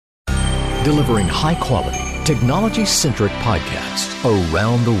delivering high-quality, technology-centric podcasts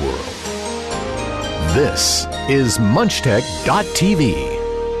around the world. This is MunchTech.tv,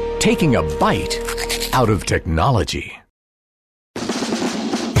 taking a bite out of technology.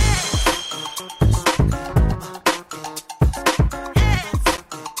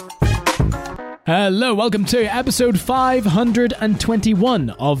 Hello, welcome to episode 521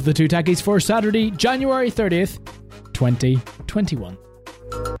 of The Two Techies for Saturday, January 30th, 2021.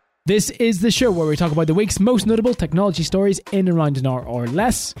 This is the show where we talk about the week's most notable technology stories in around an hour or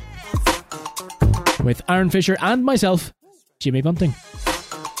less, with Aaron Fisher and myself, Jimmy Bunting.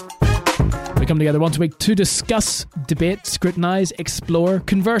 We come together once a week to discuss, debate, scrutinise, explore,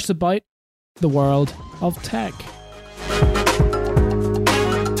 converse about the world of tech.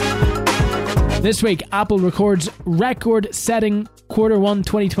 This week, Apple records record-setting Q1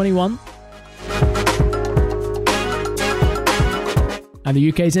 2021. And the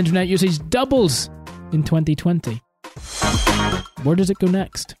UK's internet usage doubles in 2020. Where does it go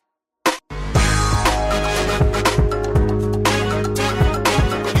next?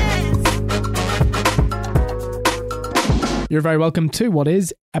 You're very welcome to what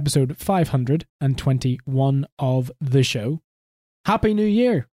is episode 521 of the show. Happy New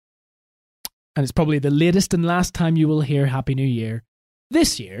Year! And it's probably the latest and last time you will hear Happy New Year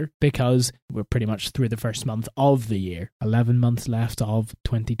this year, because we're pretty much through the first month of the year. 11 months left of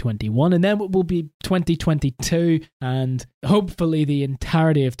 2021, and then it will be 2022, and hopefully the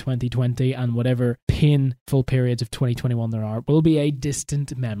entirety of 2020 and whatever painful periods of 2021 there are will be a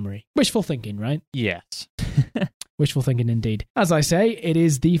distant memory. Wishful thinking, right? Yes. Wishful thinking indeed. As I say, it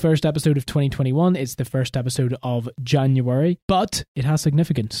is the first episode of 2021. It's the first episode of January, but it has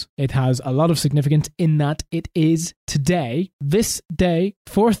significance. It has a lot of significance in that it is today, this day,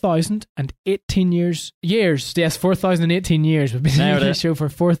 4,018 years. Yes, 4,018 years. We've been doing this show for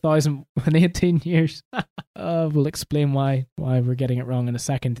 4,018 years. We'll explain why we're getting it wrong in a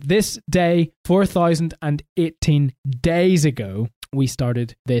second. This day, 4,018 days ago, we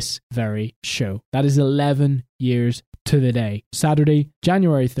started this very show. That is 11 years to the day. Saturday,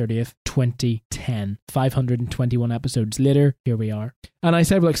 January 30th, 2010. 521 episodes later, here we are. And I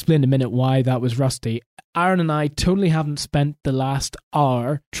said we'll explain in a minute why that was rusty. Aaron and I totally haven't spent the last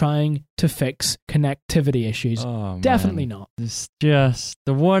hour trying to fix connectivity issues. Oh, Definitely man. not. It's just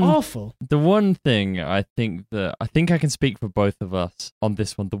the one awful. The one thing I think I can speak for both of us on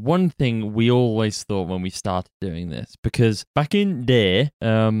this one. The one thing we always thought when we started doing this, because back in there,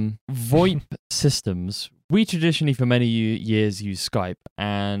 VoIP systems, we traditionally for many years used Skype,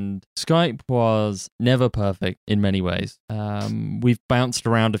 and Skype was never perfect in many ways. We've bounced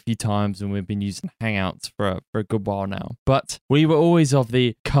around a few times and we've been using Hangouts for a good while now. But we were always of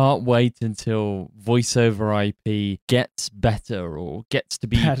the can't wait until voice over IP gets better or gets to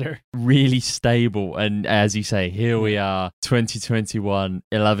be really stable. And as you say, here we are, 2021,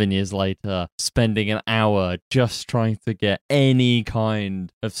 11 years later, spending an hour just trying to get any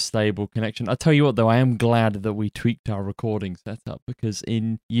kind of stable connection. I tell you what, though, I am glad that we tweaked our recording setup, because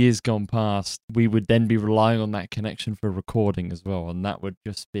in years gone past we would then be relying on that connection for recording as well, and that would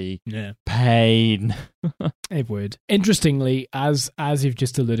just be pain. It would. Interestingly, as you've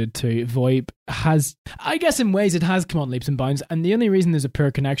just alluded to, VoIP has, I guess in ways it has come on leaps and bounds, and the only reason there's a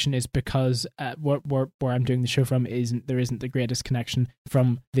poor connection is because where I'm doing the show from isn't the greatest connection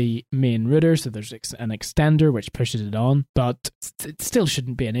from the main router, so there's an extender which pushes it on, but it still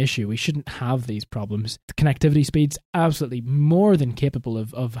shouldn't be an issue. We shouldn't have these problems. The connectivity speed's absolutely more than capable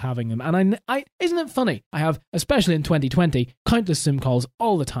of having them, and I isn't it funny? I have, especially in 2020, countless Zoom calls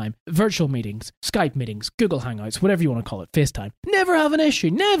all the time, virtual meetings, Skype meetings, Google Hangouts, whatever you want to call it, FaceTime. Never have an issue.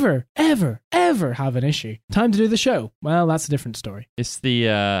 Never, ever, ever have an issue. Time to do the show. Well, that's a different story. It's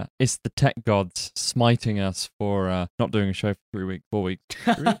the tech gods smiting us for not doing a show for 3 weeks, 4 weeks.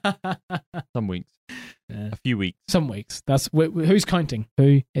 Some weeks. A few weeks. Some weeks. That's who's counting?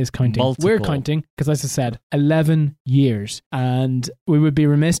 Who is counting? Multiple. We're counting, because as I said, 11 years. And we would be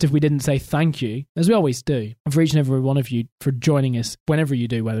remiss if we didn't say thank you, as we always do, for each and every one of you for joining us whenever you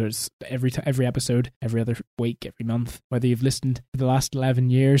do, whether it's every episode, every other week, every month, whether you've listened for the last 11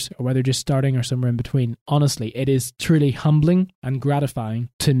 years or whether just starting or somewhere in between. Honestly, it is truly humbling and gratifying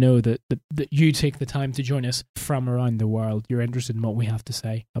to know that you take the time to join us from around the world. You're interested in what we have to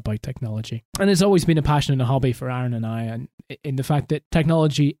say about technology. And it's always been a passion and a hobby for Aaron and I, and in the fact that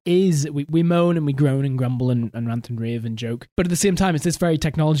technology is, we moan and we groan and grumble and rant and rave and joke, but at the same time it's this very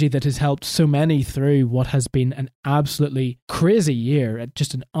technology that has helped so many through what has been an absolutely crazy year,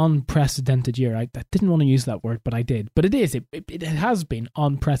 just an unprecedented year. I didn't want to use that word, but I did. But it has been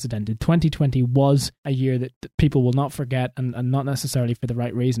unprecedented. 2020 was a year that people will not forget, and not necessarily for the right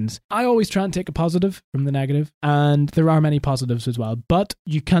right reasons. I always try and take a positive from the negative, and there are many positives as well, but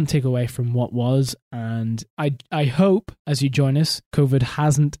you can't take away from what was. And I hope as you join us, COVID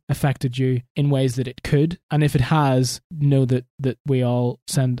hasn't affected you in ways that it could. And if it has, know that we all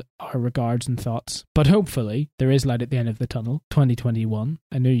send our regards and thoughts. But hopefully there is light at the end of the tunnel. 2021,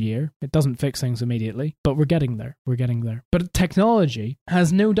 a new year. It doesn't fix things immediately, but we're getting there. We're getting there. But technology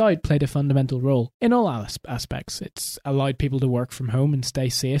has no doubt played a fundamental role in all aspects. It's allowed people to work from home and stay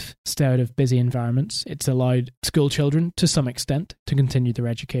safe, stay out of busy environments. It's allowed school children, to some extent, to continue their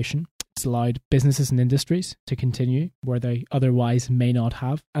education. It's allowed businesses and industries to continue where they otherwise may not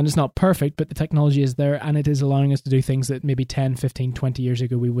have. And it's not perfect, but the technology is there, and it is allowing us to do things that maybe 10, 15, 20 years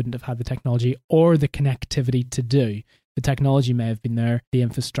ago we wouldn't have had the technology or the connectivity to do. The technology may have been there, the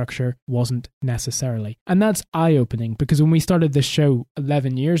infrastructure wasn't necessarily. And that's eye-opening, because when we started this show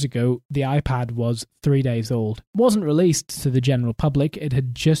 11 years ago, the iPad was 3 days old. It wasn't released to the general public. It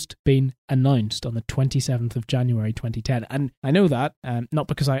had just been announced on the 27th of January 2010. And I know that, not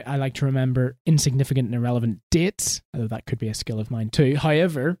because I like to remember insignificant and irrelevant dates, although that could be a skill of mine too.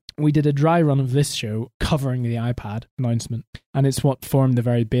 However, we did a dry run of this show covering the iPad announcement, and it's what formed the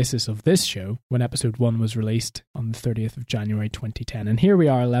very basis of this show when episode 1 was released on the 30th of January 2010. And here we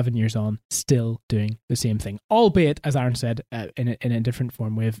are 11 years on, still doing the same thing, albeit, as Aaron said, in a different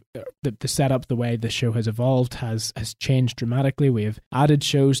form. We've the setup, the way the show has evolved has changed dramatically. We have added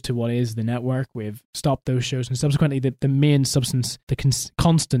shows to what is the network. We've stopped those shows, and subsequently the main substance, the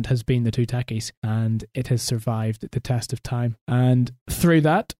constant, has been the Two Techies, and it has survived the test of time. And through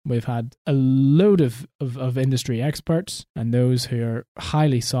that, we've had a load of industry experts and those who are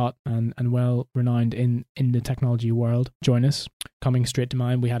highly sought and well renowned in the technology world join us. Coming straight to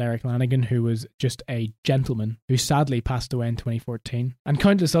mind, we had Eric Lanigan, who was just a gentleman who sadly passed away in 2014. And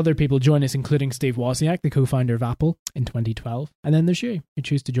countless other people join us, including Steve Wozniak, the co-founder of Apple, in 2012. And then there's you, who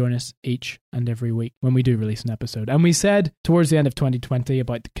choose to join us each and every week when we do release an episode. And we said towards the end of 2020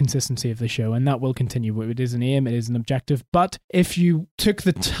 about the consistency of the show, and that will continue. It is an aim, it is an objective. But if you took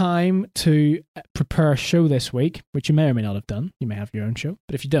the time to prepare a show this week, which you may or may not have done, you may have your own show,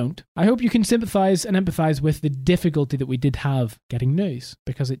 but if you don't, I hope you can sympathize and empathize with the difficulty that we did have getting news,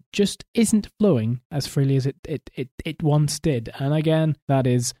 because it just isn't flowing as freely as it once did. And again, that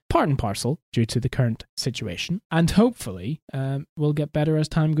is part and parcel due to the current situation, and hopefully will get better as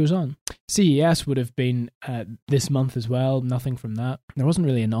time goes on. CES would have been this month as well. Nothing from that. There wasn't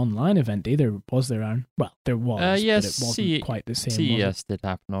really an online event either, was there, Aaron? Well, there was, yes, but it wasn't quite the same. CES did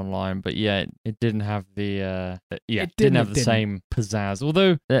happen online, but yeah, it didn't have the didn't have the same pizzazz.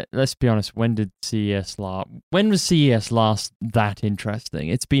 Although, let's be honest, when was CES last that interesting?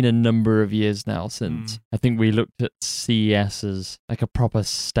 It's been a number of years now since I think we looked at CES as like a proper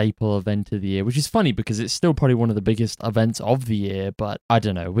staple event of the year, which is funny because it's still probably one of the biggest events of the year. But I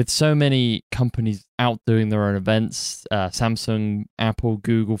don't know, with so many companies out doing their own events, Samsung, Apple,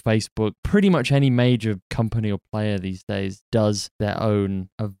 Google, Facebook, pretty much any major company or player these days does their own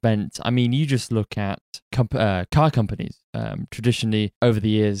event. I mean, you just look at car companies. Traditionally, over the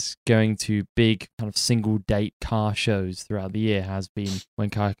years, going to big kind of single date car shows throughout the year has been when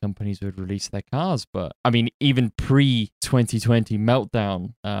car companies would release their cars. But I mean, even pre-2020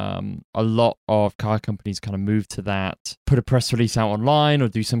 meltdown, a lot of car companies kind of moved to that, put a press release out online or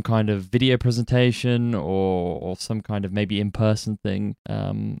do some kind of video presentation or some kind of maybe in-person thing.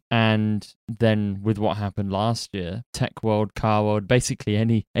 And then with what happened last year, tech world, car world, basically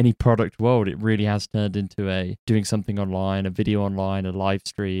any product world, it really has turned into doing something online, a video online, a live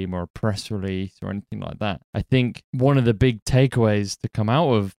stream or a press release or anything like that. I think one of the big takeaways to come out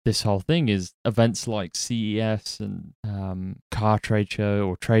of this whole thing is events like CES and car trade show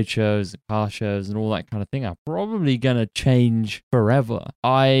or trade shows, car shows and all that kind of thing are probably going to change forever.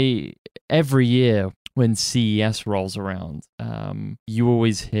 Every year when CES rolls around, you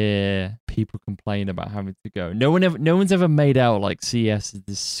always hear people complain about having to go. No one's ever made out like CES is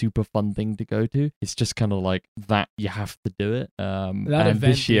this super fun thing to go to. It's just kind of like that you have to do it. And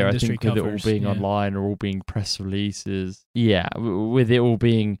this year, I think with it all being online or all being press releases, with it all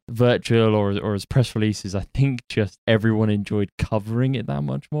being virtual or as press releases, I think just everyone enjoyed covering it that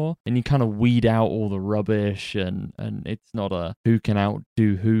much more. And you kind of weed out all the rubbish and it's not a who can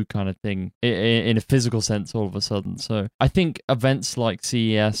outdo who kind of thing in a physical sense all of a sudden. So I think events like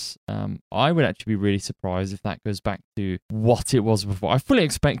CES, I would actually be really surprised if that goes back to to what it was before. I fully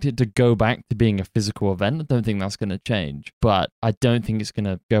expect it to go back to being a physical event. I don't think that's going to change, but I don't think it's going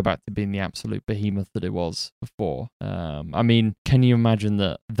to go back to being the absolute behemoth that it was before. I mean, can you imagine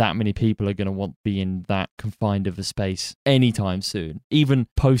that many people are going to want to be in that confined of a space anytime soon? Even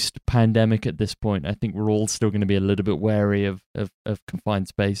post-pandemic at this point, I think we're all still going to be a little bit wary of confined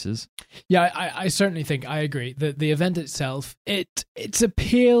spaces. Yeah, I certainly think I agree. The event itself, its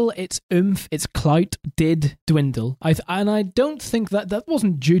appeal, its oomph, its clout did dwindle. And I don't think that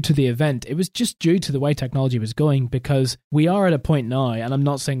wasn't due to the event. It was just due to the way technology was going, because we are at a point now, and I'm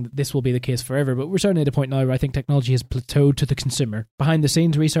not saying that this will be the case forever, but we're certainly at a point now where I think technology has plateaued to the consumer. Behind the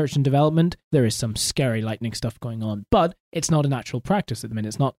scenes research and development, there is some scary lightning stuff going on, but it's not an actual practice at the minute.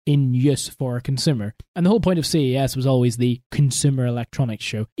 It's not in use for a consumer. And the whole point of CES was always the consumer electronics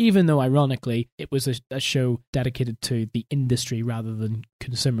show, even though ironically it was a show dedicated to the industry rather than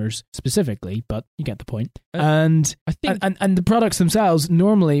consumers specifically, but you get the point. And I think and the products themselves,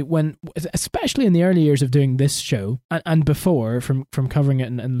 normally when, especially in the early years of doing this show and before, from covering it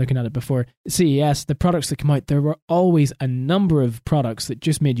and looking at it before CES, the products that come out, there were always a number of products that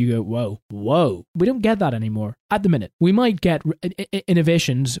just made you go, whoa. We don't get that anymore at the minute. We might get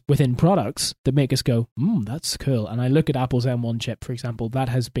innovations within products that make us go, that's cool. And I look at Apple's M1 chip, for example. That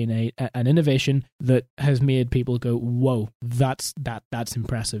has been an innovation that has made people go, whoa, that's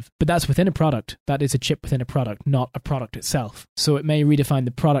impressive. But that's within a product. That is a chip within a product, not a product itself. So it may redefine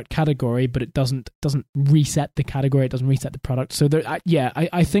the product category, but it doesn't reset the category. It doesn't reset the product. So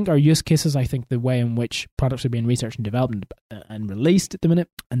I think our use cases, I think the way in which products are being researched and developed and released at the minute,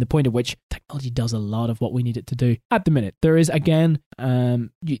 and the point at which technology does a lot of what we need it to do at the minute. There is, again,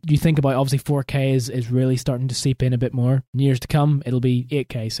 you think about, obviously 4K is really starting to seep in a bit more. In years to come, it'll be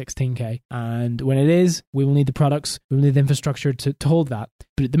 8K, 16K. And when it is, we will need the products, we will need the infrastructure to hold that.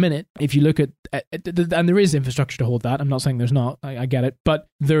 But at the minute, if you look at, and there is infrastructure to hold that, I'm not saying there's not, I get it, but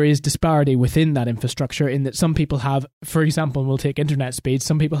there is disparity within that infrastructure in that some people have, for example, we'll take internet speed,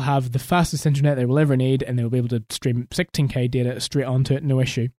 some people have the fastest internet they will ever need, and they'll be able to stream 16K data straight onto it, no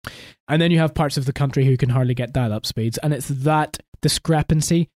issue. And then you have parts of the country who can hardly get dial-up speeds, and it's that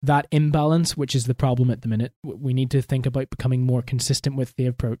discrepancy, that imbalance, which is the problem at the minute. We need to think about becoming more consistent with the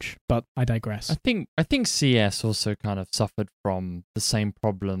approach, but I digress. I think CES also kind of suffered from the same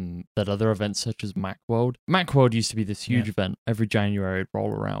problem that other events such as Macworld. Macworld used to be this huge event. Every January it'd roll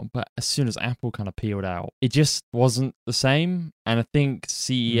around, but as soon as Apple kind of peeled out, it just wasn't the same. And I think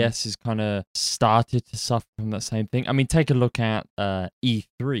CES has kind of started to suffer from that same thing. I mean, take a look at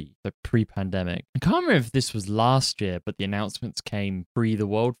E3, the pre-pandemic. I can't remember if this was last year, but the announcements came pre the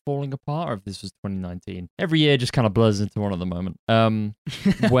world falling apart, or if this was 2019. Every year just kind of blurs into one at the moment.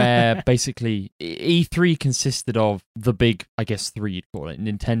 Where basically E3 consisted of the big, I guess, three you'd call it: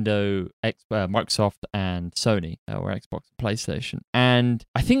 Nintendo, Microsoft, and Sony, or Xbox and PlayStation. And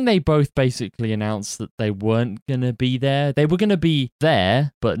I think they both basically announced that they weren't going to be there. They were going to be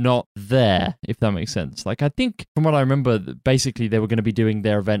there, but not there, if that makes sense. Like, I think from what I remember, basically they were going to be doing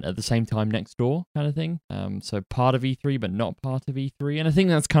their event at the same time next door kind of thing. So part of E3, but not part of E3. And I think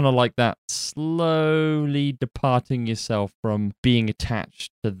that's kind of like that slowly departing yourself from being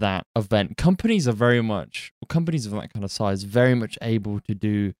attached to that event. Companies of that kind of size, very much able to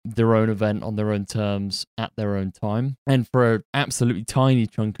do their own event on their own terms at their own time. And for an absolutely tiny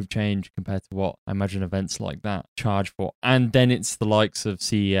chunk of change compared to what I imagine events like that charge for. And then it's the likes of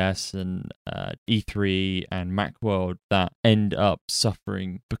CES and E3 and Macworld that end up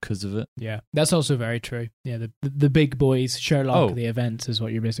suffering because of it. Yeah, that's also very true. Yeah, the big boys, Sherlock, the events is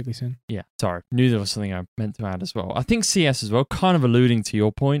what you're basically saying. Yeah, sorry. Knew there was something I meant to add as well. I think CES as well, kind of alluding to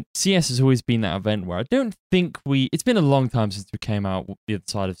your point, CES has always been that event where I don't think it's been a long time since we came out the other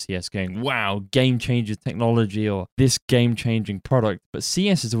side of CES going, wow, game-changing technology or this game-changing product. But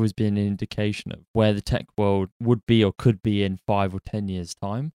CES has always been an indication of where the tech world would be or could be in 5 or 10 years'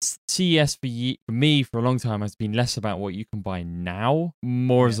 time. CES for me for a long time has been less about what you can buy now,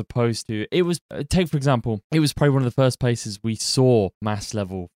 more as opposed to, it was, take for example, it was probably one of the first places we saw mass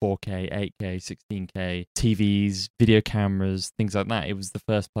level 4K, 8K, 16K, TVs, video cameras, things like that. It was the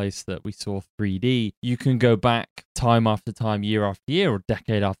first place that we saw 3D. You can go back time after time, year after year, or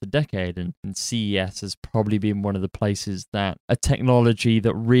decade after decade, and CES has probably been one of the places that a technology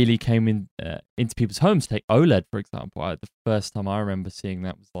that really came into people's homes. Take OLED, for example. The first time I remember seeing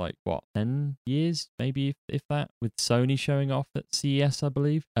that was like, 10 years, maybe, if that, with Sony showing off at CES, I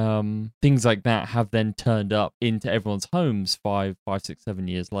believe. Things like that have then turned up into everyone's homes 5, 6, 7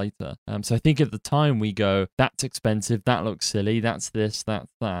 years later. So I think at the time we go, that's expensive, that looks silly, that's this,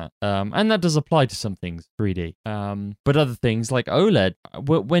 that's that. And that does apply to some things, 3D. But other things like OLED,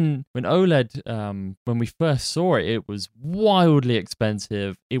 when OLED, when we first saw it, it was wildly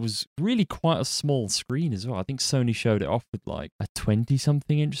expensive. It was really quite a small screen as well. I think Sony showed it off with like a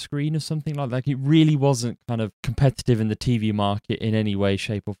 20-something inch screen or something like that. Like, it really wasn't kind of competitive in the TV market in any way,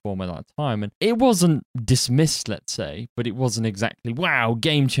 shape, or form at that time. And it wasn't dismissed, let's say, but it wasn't exactly, wow,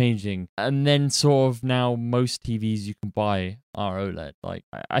 game changing. And then sort of now most TVs you can buy are OLED. Like,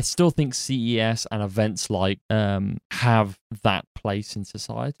 I still think CES and events like have that place in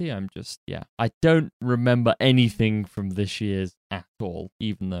society. I don't remember anything from this year's at all,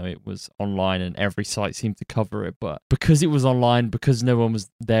 even though it was online and every site seemed to cover it. But because it was online, because no one was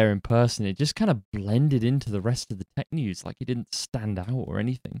there in person, it just kind of blended into the rest of the tech news. Like, it didn't stand out or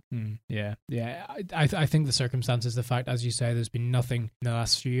anything. Yeah. I think the circumstances, the fact, as you say, there's been nothing in the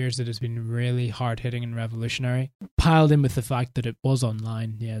last few years that has been really hard-hitting and revolutionary, piled in with the fact that it was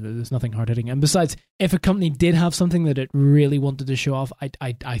online. Yeah, there's nothing hard-hitting. And besides, if a company did have something that it really wanted to show off,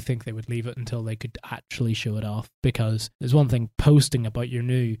 I think they would leave it until they could actually show it off, because there's one thing posting about your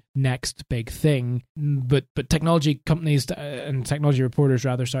new next big thing, but technology companies and technology reporters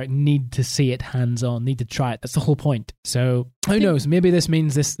need to see it hands-on, need to try it. That's the whole point. So who knows, maybe this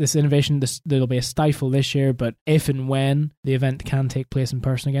means this innovation, there'll be a stifle this year, but if and when the event can take place in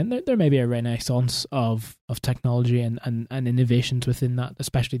person again, there may be a renaissance of technology and innovations within that,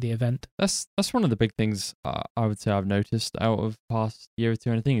 especially the event. That's one of the big things I would say I've noticed out of the past year or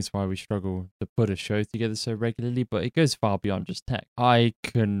two, and I think it's why we struggle to put a show together so regularly, but it goes far beyond just tech. It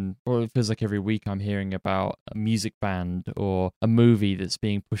feels like every week I'm hearing about a music band or a movie that's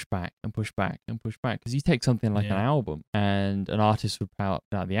being pushed back and pushed back and pushed back, because you take something like an album, and an artist would put out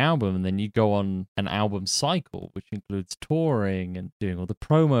the album, and then you go on an album cycle, which includes touring and doing all the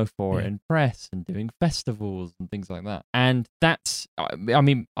promo for it and press and doing festivals and things like that. And that's, I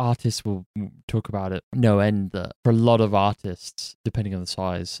mean, artists will talk about it no end, that for a lot of artists, depending on the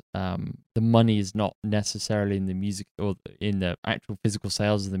size, the money is not necessarily in the music or in the actual physical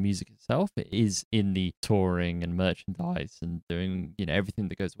sales of the music itself. It is in the touring and merchandise and doing, everything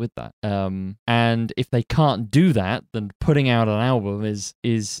that goes with that. And if they can't do that, then putting out an album is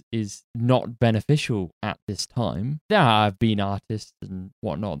not beneficial at this time. There have been artists and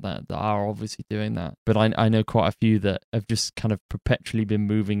whatnot that are obviously doing that, but I know quite a few that have just kind of perpetually been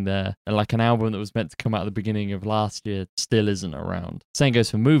moving there. And like an album that was meant to come out at the beginning of last year still isn't around. Same goes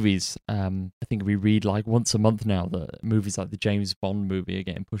for movies. I think we read like once a month now that movies like the James Bond movie are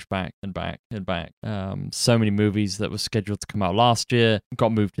getting pushed back and back and back. So many movies that were scheduled to come out last year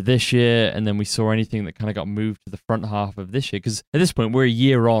got moved to this year, and then we saw anything that kind of got moved to the front half of this year, because at this point we're a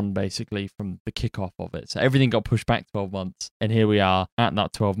year on basically from the kickoff of it. So everything got pushed back 12 months, and here we are at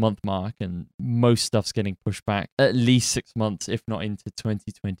that 12-month mark, and most stuff's getting pushed back at least 6 months, if not into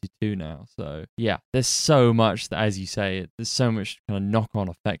 2022 now. So yeah, there's so much that, as you say, there's so much kind of knock-on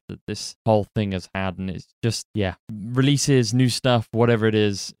effect that this whole thing has had, and it's just, releases, new stuff, whatever it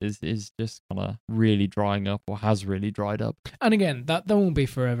is just kind of really drying up, or has really dried up. And again, that won't be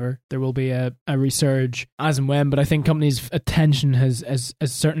forever. There will be a resurge as and when, but I think companies' attention has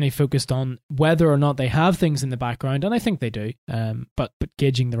certainly focused on whether or not they have things in the background, and I think they do, but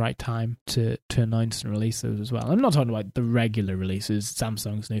gauging the right time to announce and release those as well. I'm not talking about the regular releases,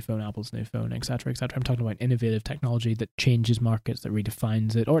 Samsung's new phone, Apple's new phone, etc., etc. I'm talking about innovative technology that changes markets, that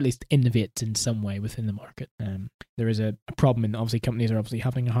redefines it, or at least innovates in some way within the market. There is a problem in, obviously, companies are obviously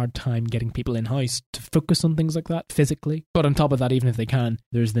having a hard time getting people in-house to focus on things like that physically. But on top of that, even if they can,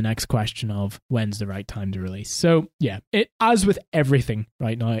 there's the next question of when's the right time to release. So yeah, as with everything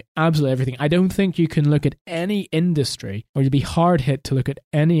right now, absolutely everything, I don't think you can look at any industry, or you'd be hard hit to look at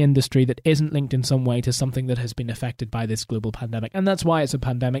any industry that isn't linked in some way to something that has been affected by this global pandemic. And that's why it's a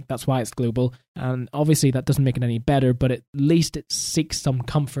pandemic, that's why it's global. And obviously that doesn't make it any better, but at least it seeks some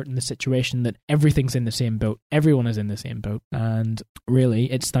comfort in the situation that everything's in the same boat. Everyone is in the same boat. And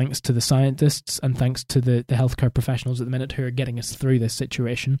really, it's thanks to the scientists and thanks to the healthcare professionals at the minute who are getting us through this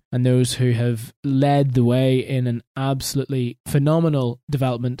situation, and those who have led the way in an absolutely phenomenal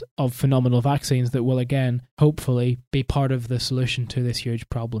development of phenomenal vaccines that will, again, hopefully be part of the solution to this huge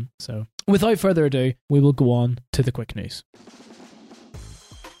problem. So without further ado, we will go on to the quick news.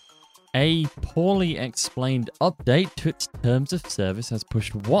 A poorly explained update to its terms of service has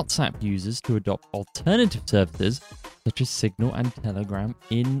pushed WhatsApp users to adopt alternative services such as Signal and Telegram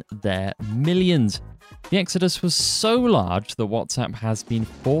in their millions. The exodus was so large that WhatsApp has been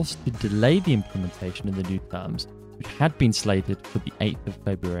forced to delay the implementation of the new terms, which had been slated for the 8th of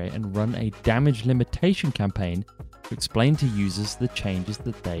February, and run a damage limitation campaign to explain to users the changes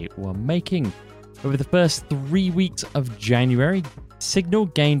that they were making. Over the first 3 weeks of January, Signal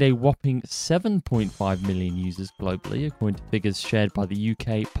gained a whopping 7.5 million users globally, according to figures shared by the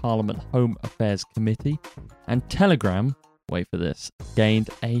UK Parliament Home Affairs Committee, and Telegram, wait for this, gained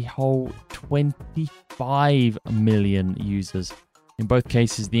a whole 25 million users. In both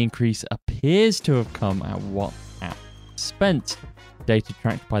cases, the increase appears to have come at WhatsApp expense. Data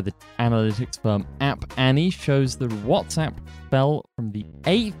tracked by the analytics firm App Annie shows that WhatsApp fell from the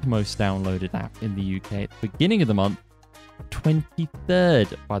 8th most downloaded app in the UK at the beginning of the month,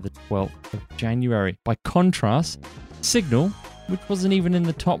 23rd by the 12th of January. By contrast, Signal, which wasn't even in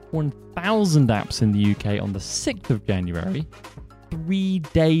the top 1,000 apps in the UK on the 6th of January, 3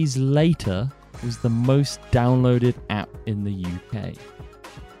 days later was the most downloaded app in the UK.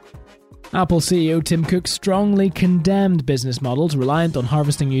 Apple CEO Tim Cook strongly condemned business models reliant on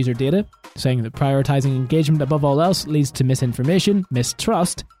harvesting user data, saying that prioritizing engagement above all else leads to misinformation,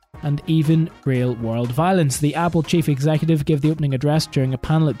 mistrust, and even real-world violence. The Apple chief executive gave the opening address during a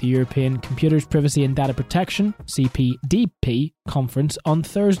panel at the European Computers, Privacy and Data Protection (CPDP) conference on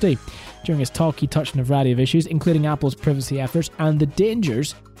Thursday. During his talk, he touched on a variety of issues, including Apple's privacy efforts and the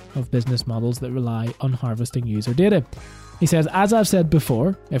dangers of business models that rely on harvesting user data. He says, as I've said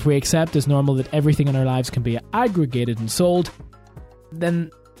before, if we accept as normal that everything in our lives can be aggregated and sold,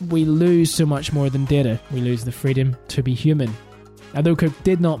 then we lose so much more than data. We lose the freedom to be human. Although Cook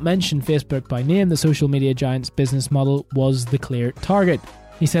did not mention Facebook by name, the social media giant's business model was the clear target.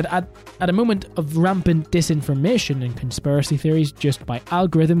 He said, at a moment of rampant disinformation and conspiracy theories just by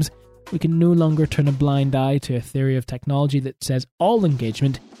algorithms, we can no longer turn a blind eye to a theory of technology that says all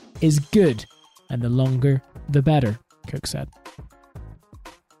engagement is good, and the longer, the better, Cook said.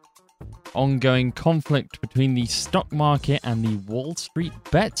 Ongoing conflict between the stock market and the Wall Street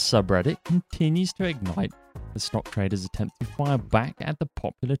Bets subreddit continues to ignite the stock traders' attempt to fire back at the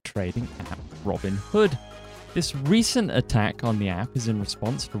popular trading app Robinhood. This recent attack on the app is in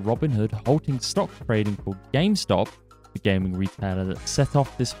response to Robinhood halting stock trading for GameStop, the gaming retailer that set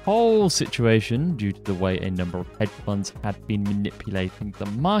off this whole situation due to the way a number of hedge funds had been manipulating the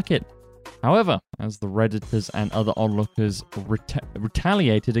market. However, as the Redditors and other onlookers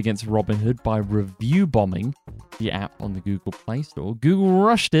retaliated against Robinhood by review bombing the app on the Google Play Store, Google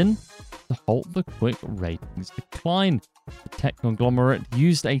rushed in to halt the quick ratings decline. The tech conglomerate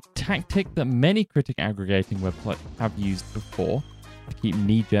used a tactic that many critic aggregating websites have used before to keep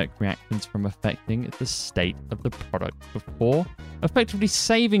knee-jerk reactions from affecting the state of the product before effectively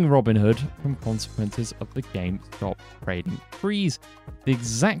saving Robinhood from consequences of the GameStop trading freeze. The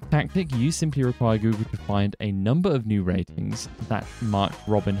exact tactic used simply required Google to find a number of new ratings that marked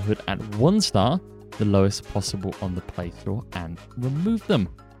Robinhood at 1 star, the lowest possible on the Play Store, and remove them.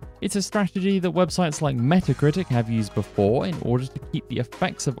 It's a strategy that websites like Metacritic have used before in order to keep the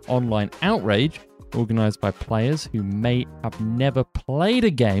effects of online outrage organized by players who may have never played a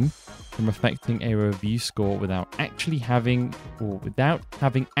game from affecting a review score without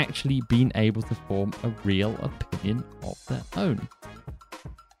having actually been able to form a real opinion of their own.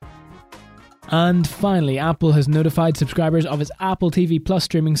 And finally, Apple has notified subscribers of its Apple TV Plus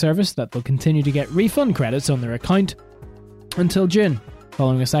streaming service that they'll continue to get refund credits on their account until June,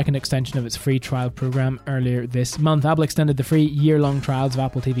 following a second extension of its free trial program earlier this month. Apple extended the free year-long trials of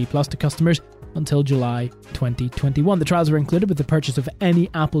Apple TV Plus to customers until July 2021. The trials were included with the purchase of any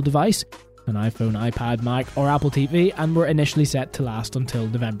Apple device, an iPhone, iPad, Mac or Apple TV, and were initially set to last until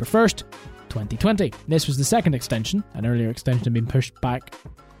November 1st, 2020. This was the second extension. An earlier extension had been pushed back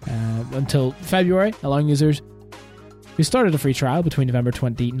until February, allowing users who started a free trial between November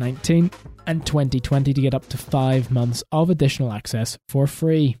 2019 and 2020 to get up to 5 months of additional access for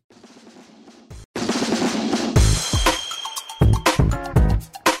free.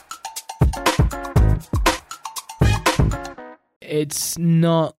 It's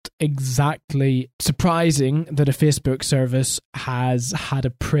not exactly surprising that a Facebook service has had a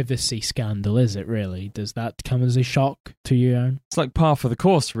privacy scandal, is it really? Does that come as a shock to you, Aaron? It's like par for the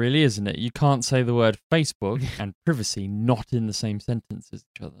course, really, isn't it? You can't say the word Facebook and privacy not in the same sentence as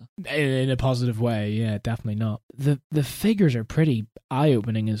each other. In a positive way, yeah, definitely not. The figures are pretty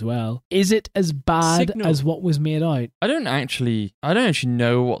eye-opening as well. Is it as bad as what was made out? I don't actually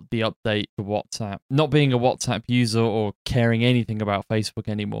know what the update to WhatsApp, not being a WhatsApp user or caring anything anything about Facebook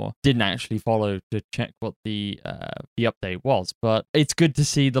anymore. Didn't actually follow to check what the update was, but it's good to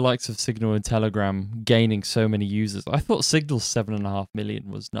see the likes of Signal and Telegram gaining so many users. I thought Signal's 7.5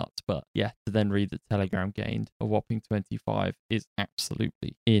 million was nuts, but yeah, to then read that Telegram gained a whopping 25 is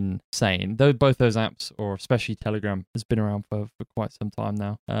absolutely insane. Though both those apps, or especially Telegram, has been around for quite some time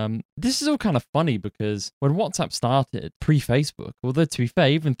now. This is all kind of funny because when WhatsApp started pre-Facebook, although to be fair,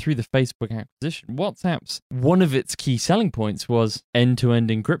 even through the Facebook acquisition, WhatsApp's one of its key selling points was end-to-end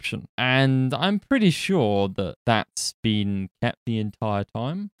encryption, and I'm pretty sure that that's been kept the entire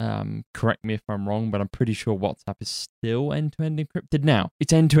time. Correct me if I'm wrong, but I'm pretty sure WhatsApp is still end-to-end encrypted now.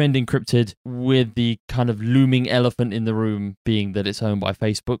 It's end-to-end encrypted with the kind of looming elephant in the room being that it's owned by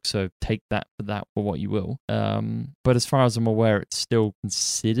Facebook, so take that for what you will. But as far as I'm aware, it's still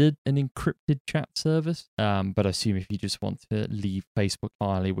considered an encrypted chat service. But I assume if you just want to leave Facebook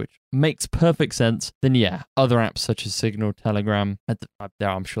entirely, which makes perfect sense, then yeah, other apps such as Signal, Telegram,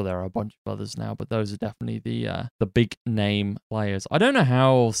 I'm sure there are a bunch of others now, but those are definitely the big name players. I don't know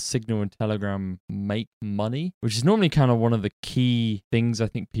how Signal and Telegram make money, which is normally kind of one of the key things I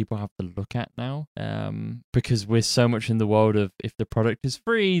think people have to look at now, because we're so much in the world of if the product is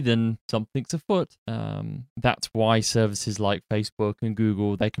free, then something's afoot. That's why services like Facebook and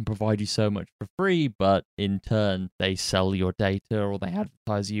Google, they can provide you so much for free, but in turn they sell your data or they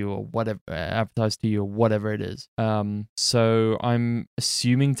advertise to you or whatever it is. So I'm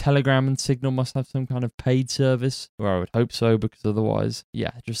assuming Telegram and Signal must have some kind of paid service, or I would hope so, because otherwise,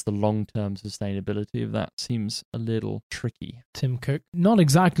 yeah, just the long-term sustainability of that seems a little tricky. Tim Cook, not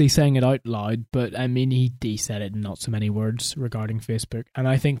exactly saying it out loud, but I mean, he said it in not so many words regarding Facebook. And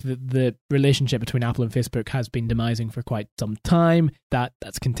I think that the relationship between Apple and Facebook has been demising for quite some time.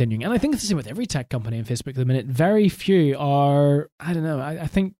 That's continuing. And I think it's the same with every tech company and Facebook at the minute. Very few are, I don't know, I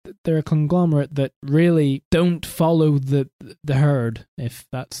think they're a conglomerate that really don't follow the herd, if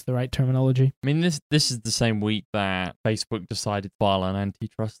that's the right terminology. I mean, this is the same week that Facebook decided to file an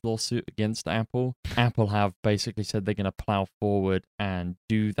antitrust lawsuit against Apple. Apple have basically said they're going to plow forward and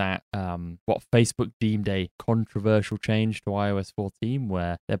do that, what Facebook deemed a controversial change to iOS 14,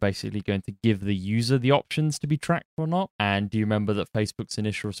 where they're basically going to give the user the options to be tracked or not. And do you remember that Facebook's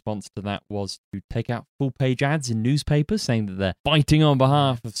initial response to that was to take out full-page ads in newspapers saying that they're fighting on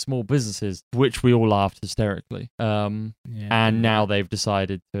behalf of small businesses, which we all laughed hysterically. And now they've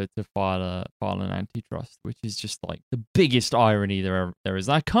decided to file an antitrust, which is just like the biggest irony there is.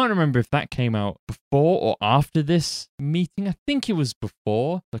 I can't remember if that came out before or after this meeting. I think it was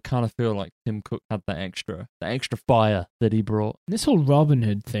before. I kind of feel like Tim Cook had that extra fire that he brought. This whole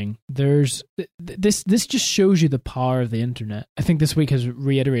Robinhood thing, there's this just shows you the power of the internet. I think this week has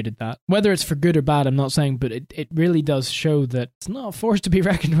reiterated that. Whether it's for good or bad, I'm not saying, but it really does show that it's not a force to be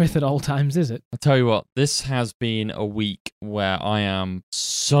reckoned with at all times, is it? I'll tell you what, this has been a week where I am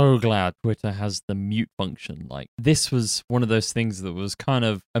so glad Twitter has the mute function. Like, this was one of those things that was kind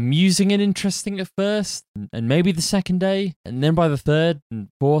of amusing and interesting at first, and maybe the second day, and then by the third and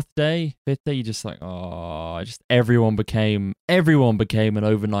fourth day, fifth day, you're just like, oh, just everyone became an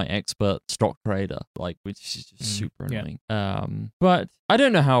overnight expert stock trader, like, which is just super annoying. But I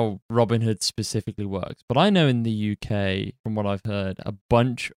don't know how Robinhood specifically works, but I know in the UK, from what I've heard, I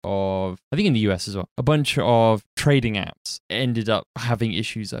think in the US as well, a bunch of trading apps ended up having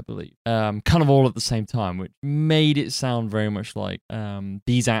issues, I believe, kind of all at the same time, which made it sound very much like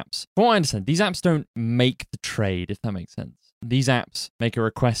these apps, from what I understand, these apps don't make the trade, if that makes sense. These apps make a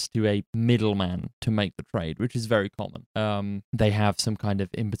request to a middleman to make the trade, which is very common. They have some kind of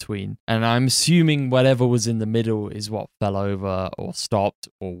in-between. And I'm assuming whatever was in the middle is what fell over or stopped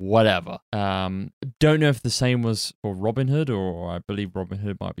or whatever. Don't know if the same was for Robinhood, or I believe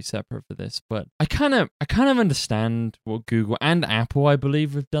Robinhood might be separate for this. But I kind of understand what Google and Apple, I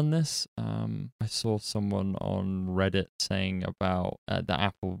believe, have done this. I saw someone on Reddit saying about that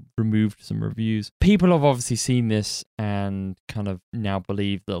Apple removed some reviews. People have obviously seen this and kind of now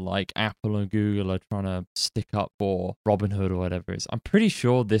believe that like Apple and Google are trying to stick up for Robinhood or whatever it is. I'm pretty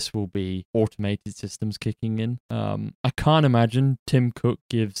sure this will be automated systems kicking in. I can't imagine Tim Cook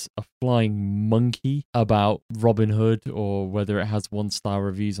gives a flying monkey about Robinhood or whether it has 1-star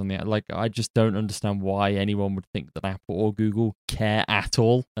reviews on the app. Like, I just don't understand why anyone would think that Apple or Google care at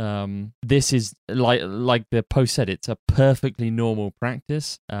all. This is like the post said, it's a perfectly normal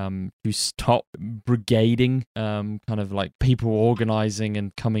practice to stop brigading kind of like people organizing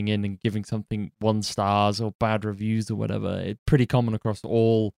and coming in and giving something 1 stars or bad reviews or whatever. It's pretty common across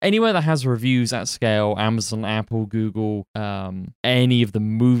anywhere that has reviews at scale: Amazon, Apple, Google, any of the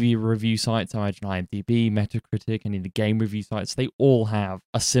movie review sites, I imagine IMDb, Metacritic, any of the game review sites, they all have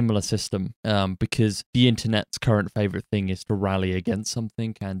a similar system because the internet's current favorite thing is to rally against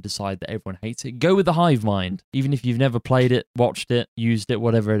something and decide that everyone hates it. Go with the hive mind. Even if you've never played it, watched it, used it,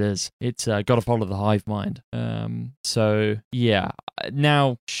 whatever it is, it's got to follow the hive mind. So yeah.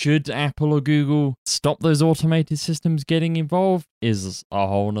 Now, should Apple or Google stop those automated systems getting involved is a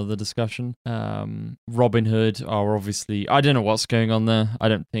whole nother discussion. Robinhood are obviously, I don't know what's going on there. I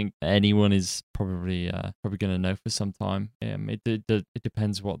don't think anyone is probably going to know for some time. It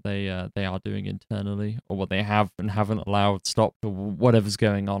depends what they are doing internally or what they have and haven't allowed stopped or whatever's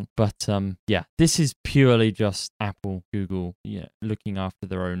going on. But yeah, this is purely just Apple, Google, looking after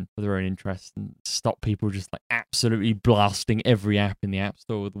their own interests and stop people just like absolutely blasting every app in the App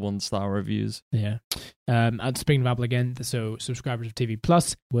Store with 1-star reviews. Yeah. And speaking of Apple again, so subscribers of TV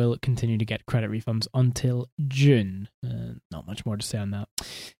Plus will continue to get credit refunds until June. Not much more to say on that.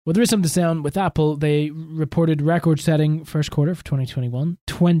 Well, there is something to say on with Apple. They reported record-setting first quarter for 2021,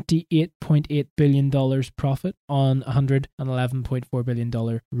 $28.8 billion profit on $111.4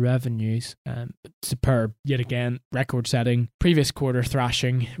 billion revenues. Superb, yet again, record-setting, previous quarter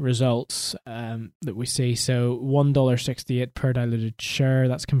thrashing results that we see. So $1.68 per diluted share.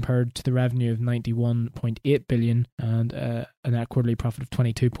 That's compared to the revenue of $91.8 billion and a net quarterly profit of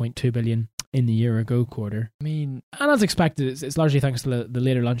 $22.2 billion in the year ago quarter. I mean, and as expected, it's largely thanks to the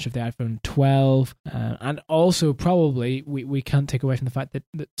later launch of the iPhone 12, and also probably we can't take away from the fact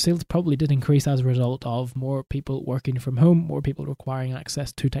that sales probably did increase as a result of more people working from home, more people requiring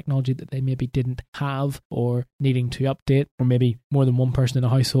access to technology that they maybe didn't have or needing to update, or maybe more than one person in a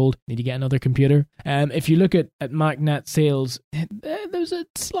household need to get another computer. If you look at Mac net sales, there's a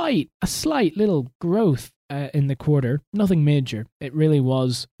slight little growth in the quarter. Nothing major. It really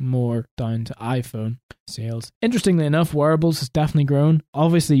was more down to iPhone sales. Interestingly enough, wearables has definitely grown.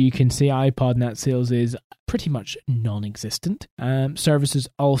 Obviously, you can see iPod net sales is pretty much non-existent. Services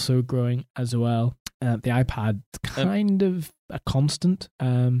also growing as well. The iPad kind of a constant,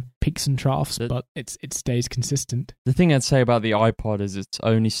 peaks and troughs, but it stays consistent. The thing I'd say about the iPod is it's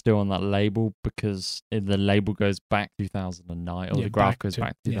only still on that label because the label goes back 2009, or the graph goes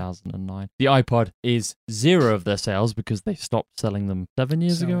back 2009. The iPod is zero of their sales because they stopped selling them 7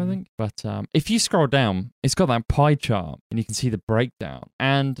 years ago, I think. But if you scroll down, it's got that pie chart and you can see the breakdown.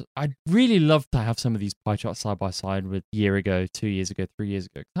 And I'd really love to have some of these pie charts side by side with a year ago, 2 years ago, 3 years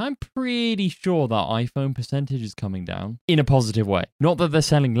ago. I'm pretty sure that iPhone percentage is coming down in a positive way. Not that they're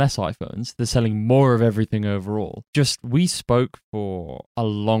selling less iPhones, they're selling more of everything overall. Just, we spoke for a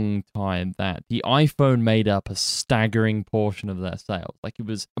long time that the iPhone made up a staggering portion of their sales. Like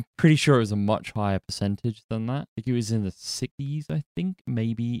I'm pretty sure it was a much higher percentage than that. Like it was in the 60s, I think,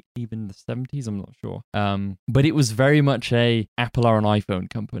 maybe even the 70s, I'm not sure. But it was very much a Apple are an iPhone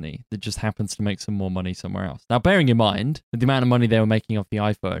company that just happens to make some more money somewhere else. Now, bearing in mind with the amount of money they were making off the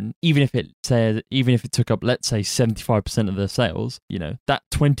iPhone, even if it took up, let's say, 75% of their sales, that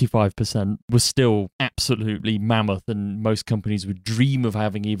 25% was still absolutely mammoth, and most companies would dream of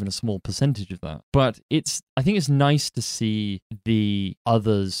having even a small percentage of that. But I think it's nice to see the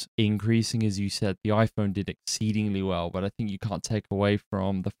others increasing. As you said, the iPhone did exceedingly well, but I think you can't take away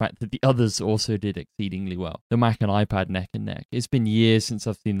from the fact that the others also did exceedingly well. The Mac and iPad neck and neck. It's been years since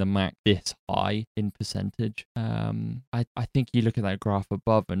I've seen the Mac this high in percentage. I think you look at that graph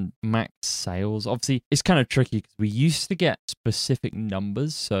above, and Mac sales, obviously it's kind of tricky because we used to get specific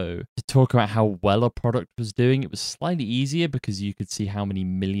numbers. So to talk about how well a product was doing, it was slightly easier because you could see how many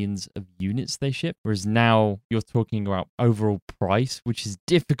millions of units they ship. Whereas now you're talking about overall price, which is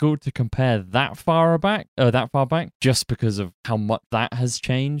difficult to compare that far back, just because of how much that has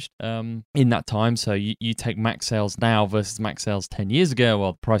changed in that time. So you take Mac sales now versus Mac sales 10 years ago,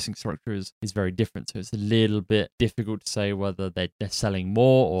 well, the pricing structure is very different. So it's a little bit difficult to say whether they're selling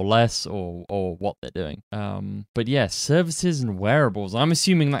more or less or what they're doing. But yeah, services and wearables. I'm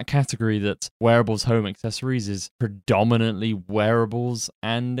assuming that category that's wearables, home accessories is predominantly wearables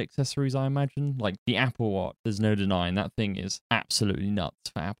and accessories, I imagine. Like the Apple Watch, there's no denying that thing is absolutely nuts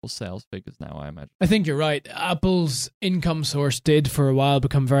for Apple's sales figures now, I imagine. I think you're right. Apple's income source did for a while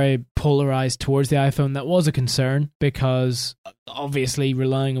become very polarized towards the iPhone. That was a concern because obviously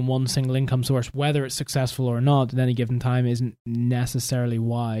relying on one single income source, whether it's successful or not at any given time, isn't necessarily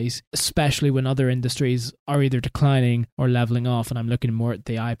wise, especially when other industries are either declining or leveling off. And I'm looking more at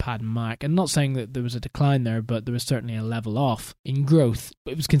the iPad and Mac. And not saying that there was a decline there, but there was certainly a level off in growth.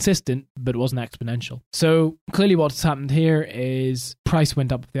 It was consistent, but it wasn't exponential. So clearly what's happened here is price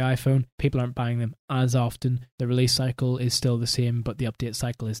went up with the iPhone. People aren't buying them as often. The release cycle is still the same, but the update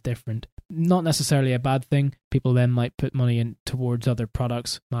cycle is different. Not necessarily a bad thing, people then might put money in towards other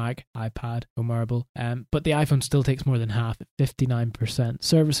products, Mac, iPad, or Marble. But the iPhone still takes more than half at 59%.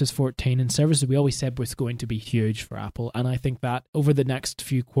 Services 14%, and services we always said was going to be huge for Apple. And I think that over the next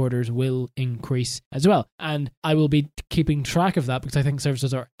few quarters will increase as well. And I will be keeping track of that because I think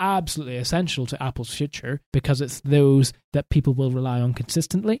services are absolutely essential to Apple's future, because it's those that people will rely on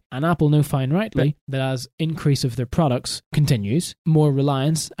consistently. And Apple know fine rightly that as increase of their products continues, more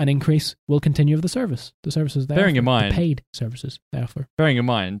reliance and increase will continue of the services they Bearing offer, in mind, the paid services they offer. Bearing in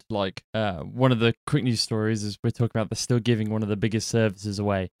mind, like, one of the quick news stories is we're talking about they're still giving one of the biggest services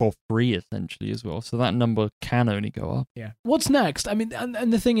away for free, essentially, as well. So that number can only go up. Yeah. What's next? I mean,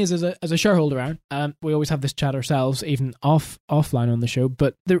 and the thing is, as a shareholder, we always have this chat ourselves, even offline on the show,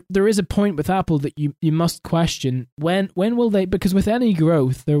 but there is a point with Apple that you must question when will they, because with any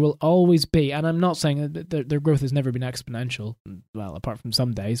growth, there will always be, and I'm not saying that their growth has never been exponential, well, apart from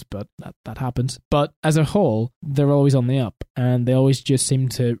some days, but that happens. But as a whole, they're always on the up, and they always just seem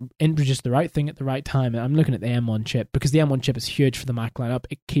to introduce the right thing at the right time. And I'm looking at the M1 chip, because the M1 chip is huge for the Mac lineup.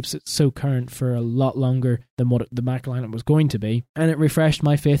 It keeps it so current for a lot longer than what the Mac lineup was going to be, and it refreshed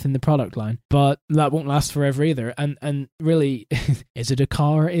my faith in the product line. But that won't last forever either. And really, is it a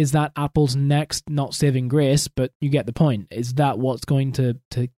car? Is that Apple's next not saving grace? But you get the point. Is that what's going to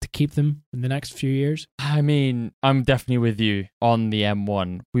keep them in the next few years? I mean, I'm definitely with you on the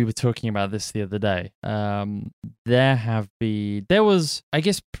M1. We were talking about this the other day. There was, I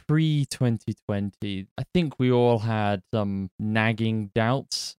guess, pre-2020, I think we all had some nagging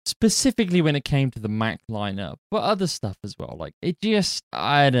doubts, specifically when it came to the Mac lineup, but other stuff as well. Like, it just,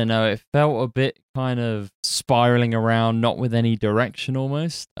 I don't know, it felt a bit kind of spiraling around, not with any direction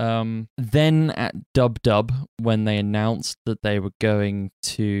almost. Then at Dub, when they announced that they were going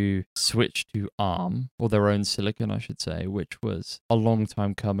to switch to ARM, or their own silicon, I should say, which was a long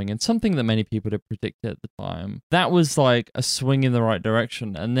time coming and something that many people had predicted at the time, that was like a swing in the right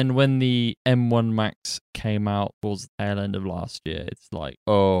direction. And then when the M1 Max came out towards the tail end of last year, it's like,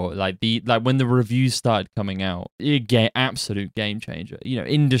 when the reviews started coming out, absolute game changer,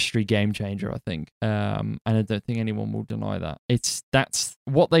 industry game changer, I think. And I don't think anyone will deny that. That's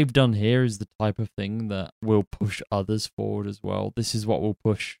what they've done here is the type of thing that will push others forward as well. This is what will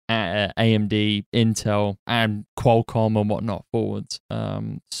push AMD, Intel, and Qualcomm and whatnot forwards.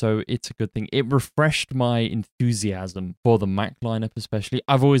 So it's a good thing. It refreshed my enthusiasm for the Mac lineup, especially.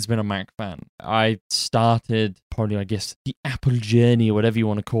 I've always been a Mac fan. I started probably, I guess, the Apple journey, or whatever you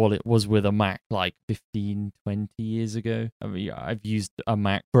want to call it, was with a Mac like 15, 20 years ago. I mean, I've used a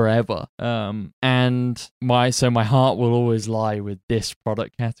Mac forever. And my heart will always lie with this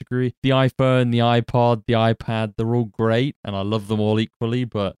product category. The iPhone, the iPod, the iPad, they're all great, and I love them all equally,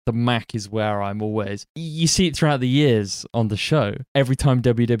 but the Mac is where I'm always... You see it throughout the years on the show. Every time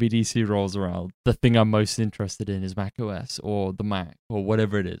WWDC rolls around, the thing I'm most interested in is Mac OS or the Mac or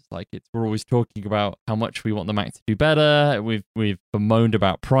whatever it is. Like, we're always talking about how much we want the Mac to do better. We've bemoaned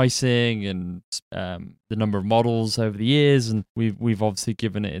about pricing and the number of models over the years, and we've obviously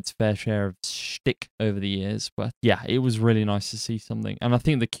given it its fair share of shtick over the years. But yeah, it was really nice to see something, and I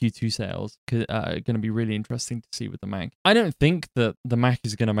think the Q2 sales are going to be really interesting to see with the Mac. I don't think that the Mac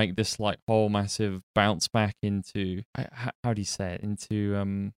is going to make this like whole massive bounce back into, how do you say it,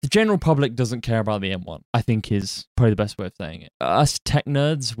 into the general public doesn't care about the M1, I think is probably the best way of saying it. Us tech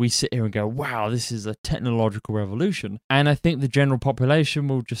nerds, we sit here and go, wow, this is a technological revolution. And I think the general population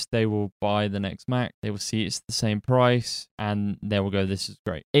they will buy the next Mac, they will see it's the same price, and they will go, this is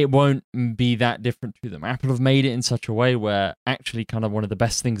great. It won't be that different to them. Apple have made it in such a way where actually kind of one of the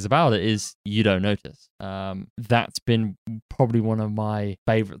best things about it is you don't notice. That's been probably one of my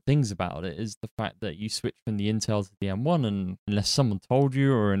favorite things about it, is the fact that you switch from the Intel to the M1, and unless someone told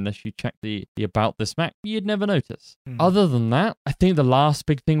you or unless you check the about this Mac, you'd never notice. Other than that, I think the last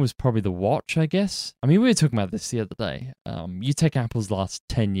big thing was probably the watch, I guess. I mean, we were talking about this the other day. You take Apple's last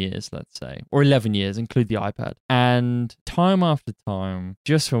 10 years, let's say, or 11 years, include the iPad, and time after time,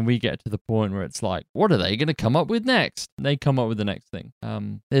 just when we get to the point where it's like, what are they going to come up with next? They come up with the next thing.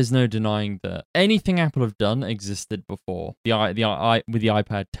 There's no denying that anything Apple have done existed before. With the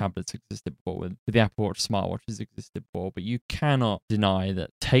iPad tablets existed before. With the Apple Watch smartwatches existed before. But you cannot deny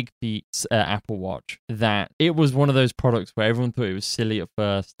that. Take the Apple Watch, that it was one of those products where everyone thought it was silly at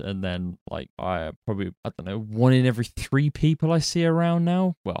first, and then like I don't know, 1 in every 3 people I see around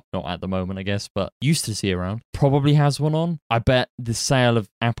now, well, not at the moment I guess, but used to see around, probably has one on. I bet the sale of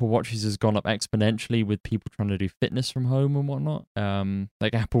Apple Watches has gone up exponentially with people trying to do fitness from home and whatnot.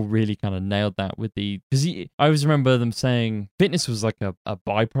 Like Apple really kind of nailed that with because I always remember them saying fitness was like a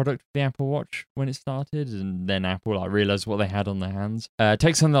byproduct of the Apple Watch when it started, and then Apple like realized what they had on their hands.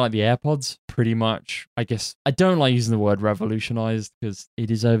 Take something like the AirPods, pretty much. I guess I don't like using the word revolutionized because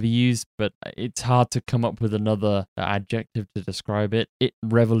it is overused, but it's hard to come up with another adjective to describe it. It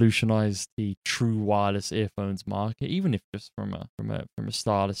revolutionized the true wireless earphones market, even if just from a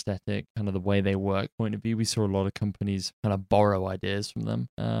style, aesthetic, kind of the way they work point of view. We saw a lot of companies kind of borrow ideas from them.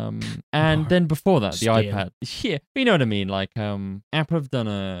 And then before that, the iPad. Yeah, you know what I mean. Like Apple have done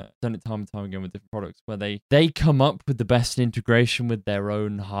it time and time again with different products where they come up with the best integration with their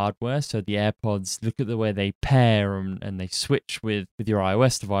own hardware. So the AirPods, look at the way they pair and they switch with your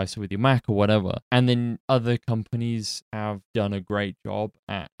iOS device or with your Mac or whatever. And then other companies have done a great job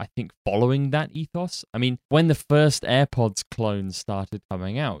at, I think, following that ethos. I mean, when the first AirPods clones started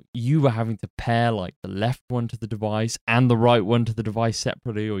coming out, you were having to pair like the left one to the device and the right one to the device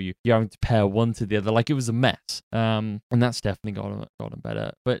separately, or you're having to pair one to the other. Like, it was a mess. And that's definitely gotten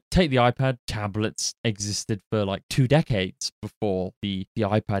better. But take the iPad, tablets existed for like 2 decades before the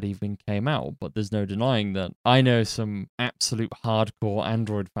iPad even came out. But there's no denying that I know some absolute hardcore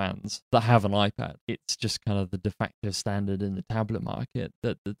Android fans that have an iPad. It's just kind of the de facto standard in the tablet market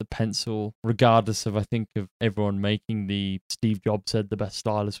that the pencil, regardless of, I think, of everyone making the Steve Jobs said the best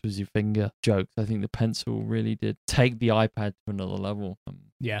stylus was your finger jokes, I think the pencil really did take the iPad to another level.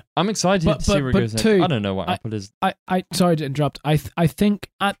 Yeah, I'm excited to see where it goes next. I don't know what Apple is. I sorry to interrupt. I think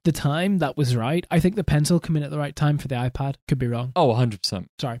at the time that was right. I think the pencil came in at the right time for the iPad. Could be wrong. Oh, 100%.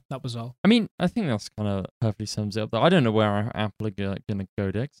 Sorry, that was all. I mean, I think that's kind of perfectly sums it up. Though I don't know where Apple are going to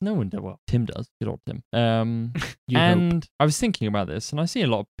go next. No one does. Well, Tim does. Good old Tim. And hope. I was thinking about this, and I see a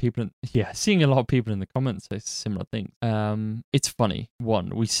lot of people. Seeing a lot of people in the comments say similar things. It's funny.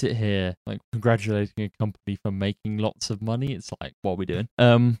 One, we sit here like congratulating a company for making lots of money. It's like, what are we doing?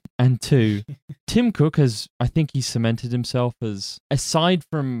 And two, Tim Cook I think he cemented himself as, aside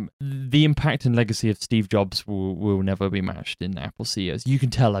from the impact and legacy of Steve Jobs will never be matched in Apple CEOs. You can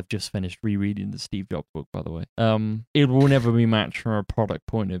tell I've just finished rereading the Steve Jobs book, by the way. It will never be matched from a product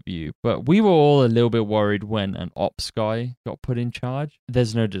point of view, but we were all a little bit worried when an ops guy got put in charge.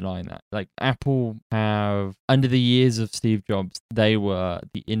 There's no denying that. Like, Apple have, under the years of Steve Jobs, they were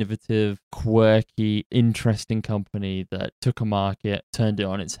the innovative, quirky, interesting company that took a market, turned it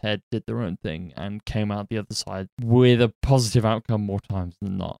on its head, did their own thing, and came out the other side with a positive outcome more times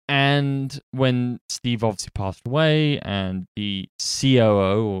than not. And when Steve obviously passed away, and the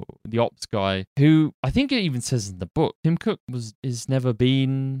COO, or the ops guy, who I think it even says in the book, Tim Cook was never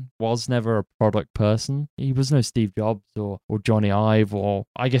a product person. He was no Steve Jobs or Johnny Ive, or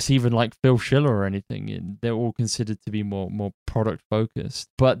I guess even like Phil Schiller or anything. And they're all considered to be more product focused.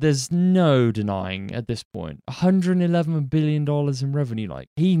 But there's no denying at this point, $111 billion in revenue. Like,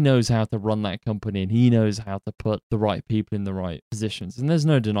 he knows how to run that company, and he knows how to put the right people in the right positions. And there's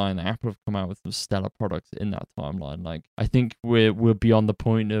no denying that Apple have come out with some stellar products in that timeline. Like, I think we're beyond the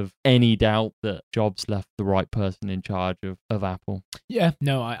point of any doubt that Jobs left the right person in charge of Apple. Yeah,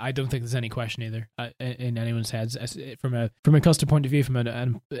 no, I don't think there's any question either in anyone's heads. From a customer point of view,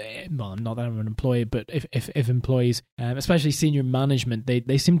 well, not that I'm an employee, but if employees, especially senior management,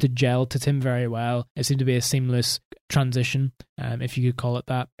 they seem to gel to Tim very well. It seemed to be a seamless transition, if you could call it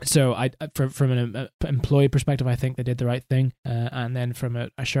that. So from an employee perspective, I think they did the right thing, and then from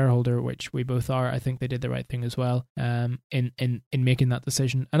a shareholder, which we both are, I think they did the right thing as well, in making that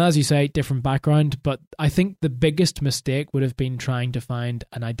decision. And as you say, different background, but I think the biggest mistake would have been trying to find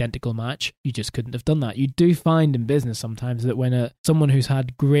an identical match. You just couldn't have done that. You do find in business sometimes that when someone who's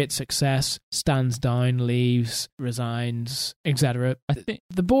had great success stands down, leaves, resigns, etc., I think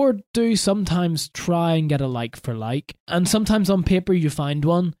the board do sometimes try and get a like for like, and sometimes on paper you find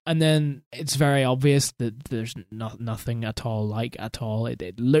one, and then it's very obvious that there's nothing at all like at all.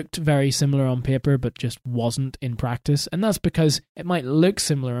 It looked very similar on paper, but just wasn't in practice, and that's because it might look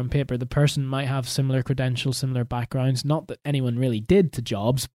similar on paper. The person might have similar credentials, similar backgrounds, not that anyone really did to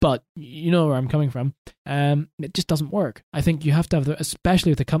Jobs, but you know where I'm coming from. It just doesn't work. I think you have to have,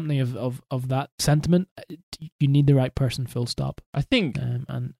 especially with a company of that sentiment, you need the right person, full stop. I think,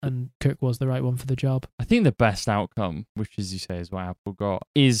 and Cook was the right one for the job. I think the best outcome, which as you say is what Apple got,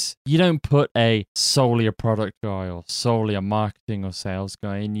 is you don't put solely a product guy or solely a marketing or sales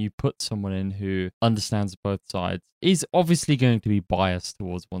guy in. You put someone in who understands both sides, is obviously going to be biased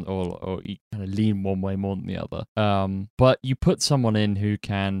towards one, or you kind of lean one way more than the other. But you put someone in who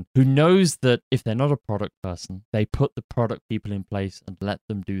knows that if they're not a product person, they put the product people in place and let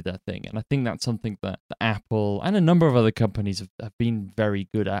them do their thing. And I think that's something that Apple and a number of other companies have been very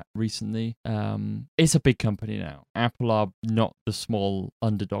good at recently. It's a big company now. Apple are not the small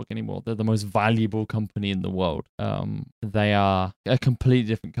underdog anymore. They're the most valuable company in the world. They are a completely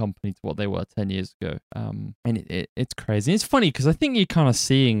different company to what they were 10 years ago. And it's crazy. It's funny because I think you're kind of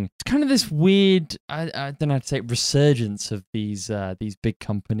seeing kind of this weird, I don't know how to say it, resurgence of these big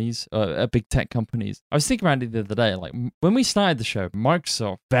companies, big tech companies. I was thinking about it the other day, like when we started the show,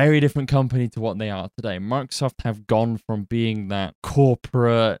 Microsoft, very different company to what they are today. Microsoft have gone from being that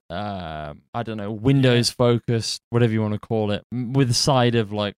corporate, I don't know, Windows focused, whatever you want to call it, with a side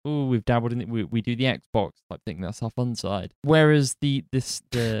of like, oh, we've dabbled in it, we do the Xbox type thing. That's our fun side. Whereas the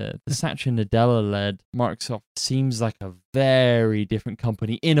Satya Nadella led Microsoft seems like a very different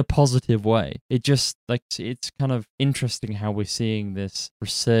company in a positive way. It just like, it's kind of interesting how we're seeing this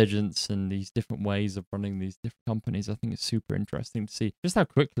resurgence and these different ways of running these different companies. I think it's super interesting to see just how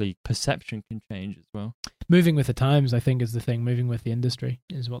quickly perception can change as well. Moving with the times, I think, is the thing. Moving with the industry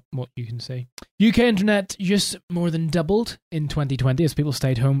is what you can see. UK internet just more than doubled in 2020 as people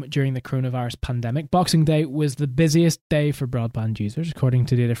stayed home during the coronavirus pandemic. Boxing Day was the busiest day for broadband users, according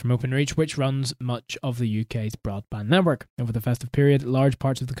to data from Openreach, which runs much of the UK's broadband network. Over the festive period, large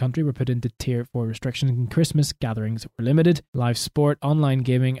parts of the country were put into Tier 4 restrictions, and Christmas gatherings were limited. Live sport, online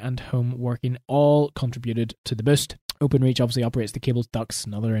gaming, and home working all contributed to the boost. Openreach obviously operates the cables, ducts,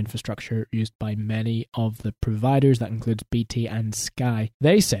 and other infrastructure used by many of the providers. That includes BT and Sky.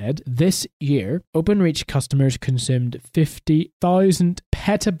 They said this year, Openreach customers consumed 50,000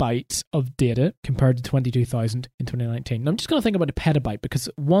 petabytes of data compared to 22,000 in 2019. Now, I'm just going to think about a petabyte because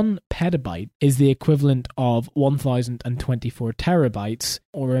 1 petabyte is the equivalent of 1,024 terabytes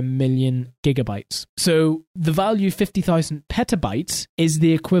or 1 million gigabytes. So the value 50,000 petabytes is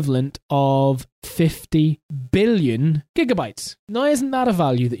the equivalent of 50 billion gigabytes. Now, isn't that a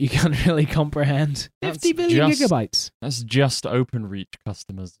value that you can't really comprehend? 50 billion gigabytes. That's just Openreach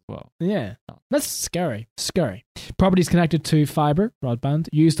customers as well. Yeah. That's scary. Scary. Properties connected to fibre broadband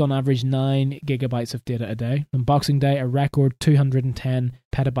used on average 9 gigabytes of data a day. On Boxing Day, a record 210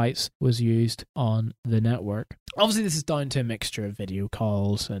 petabytes was used on the network. Obviously, this is down to a mixture of video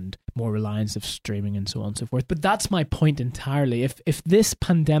calls and more reliance of streaming and so on and so forth. But that's my point entirely. If this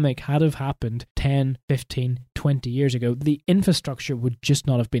pandemic had have happened 10, 15, 20 years ago, the infrastructure would just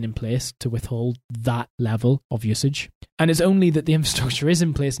not have been in place to withhold that level of usage. And it's only that the infrastructure is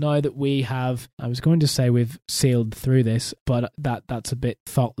in place now that we have, I was going to say we've sailed through this, but that's a bit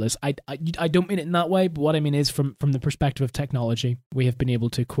thoughtless. I don't mean it in that way, but what I mean is from the perspective of technology, we have been able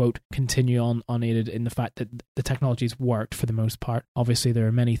to, quote, continue on unaided in the fact that the technology's worked for the most part. Obviously, there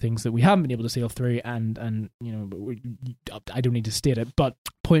are many things that we haven't been able to sail through, and you know, I don't need to state it, but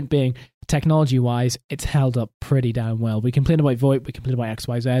point being, technology-wise, it's held up pretty damn well. We complain about VoIP, we complain about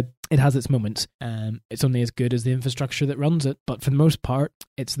XYZ. It has its moments. It's only as good as the infrastructure that runs it, but for the most part,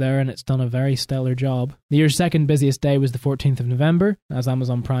 it's there and it's done a very stellar job. The year's second busiest day was the 14th of November, as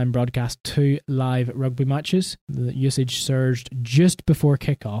Amazon Prime broadcast 2 live rugby matches. The usage surged just before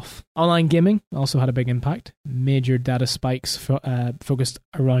kickoff. Online gaming also had a big impact. Major data spikes focused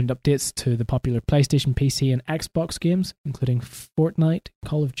around updates to the popular PlayStation, PC, and Xbox games, including Fortnite,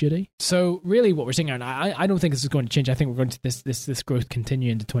 Call of Duty. So really what we're seeing, Aaron, I don't think this is going to change. I think we're going to this growth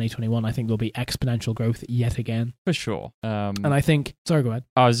continue into 2021. I think there'll be exponential growth yet again. For sure. And I think, sorry, go ahead.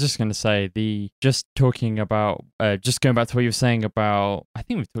 I was just going to say, just talking about, just going back to what you were saying about, I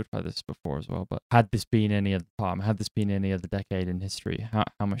think we've talked about this before as well, but had this been any other time, had this been any other decade in history,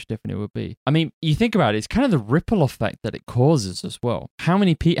 how much different it would be. I mean, you think about it, it's kind of the ripple effect that it causes as well. How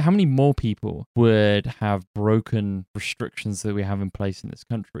many more people would have broken restrictions that we have in place in this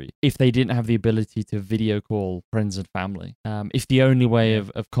country if they didn't have the ability to video call friends and family? If the only way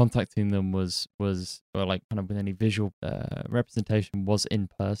of contacting them was or like kind of with any visual representation was in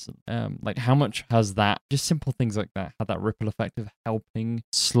person. Like how much has that, just simple things like that, had that ripple effect of helping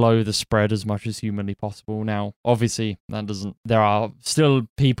slow the spread as much as humanly possible? Now, obviously, there are still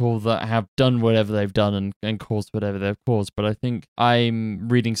people that have done whatever they've done and caused whatever they've caused, but I think I'm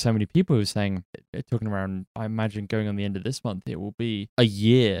reading so many people who are saying, talking around, I imagine going on the end of this month, it will be a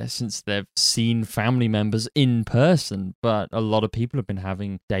year since they've seen family members in person, but a lot of people have been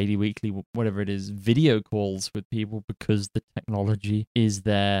having daily, weekly, whatever it is, video calls with people because the technology is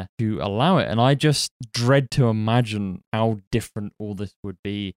there to allow it. And I just dread to imagine how different all this would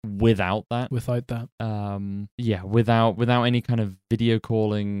be without that. Without that. Without any kind of video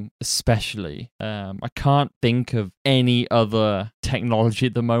calling, especially. I can't think of any other technology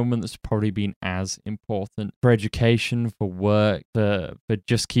at the moment that's probably been as important for education, for work, for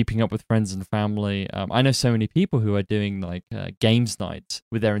just keeping up with friends and family. I know so many people who are doing like games nights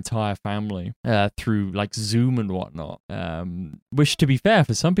with their entire family through like Zoom and whatnot. Which, to be fair,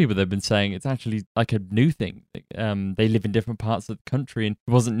 for some people they've been saying it's actually like a new thing. They live in different parts of the country and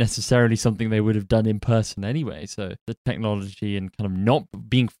it wasn't necessarily something they would have done in person anyway. So the technology and kind of not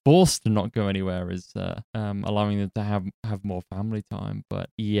being forced to not go anywhere is allowing them to have more family time. But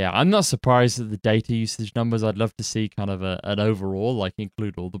yeah, I'm not surprised at the data usage numbers. I'd love to see kind of an overall, like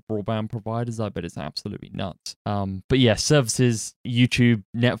include all the broadband providers. I bet it's absolutely nuts. But yeah, services, YouTube,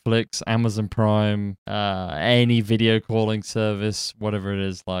 Netflix, Amazon Prime, any video calling service, whatever it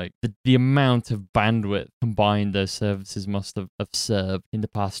is, like the amount of bandwidth combined those services must have served in the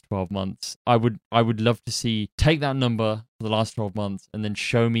past 12 months. I would love to take that number for the last 12 months and then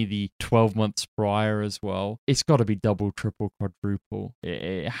show me the 12 months prior as well. It's got to be double, triple, quadruple.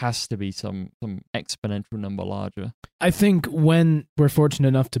 It has to be some exponential number larger. I think when we're fortunate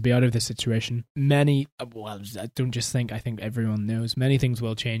enough to be out of this situation, I don't just think, I think everyone knows, many things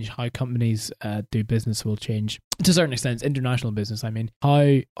will change. How companies do business will change. To a certain extent, international business, I mean.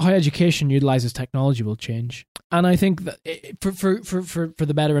 How education utilizes technology will change. And I think that for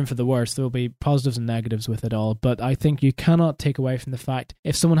the better and for the worse, there will be positives and negatives with it all. But I think you cannot take away from the fact,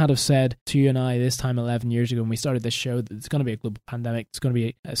 if someone had have said to you and I this time 11 years ago when we started this show that it's going to be a global pandemic, it's going to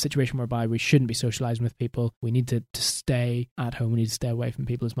be a situation whereby we shouldn't be socializing with people, we need to stay at home, we need to stay away from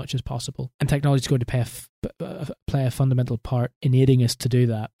people as much as possible. And technology is going to play a fundamental part in aiding us to do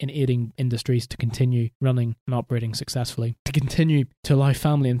that, in aiding industries to continue running and operating successfully, to continue to allow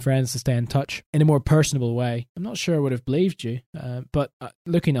family and friends to stay in touch in a more personable way. I'm not sure I would have believed you, but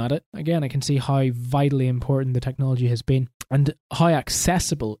looking at it, again, I can see how vitally important the technology has been and how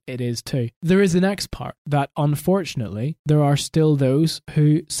accessible it is too. There is the next part that, unfortunately, there are still those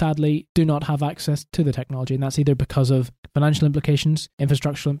who sadly do not have access to the technology, and that's either because of financial implications,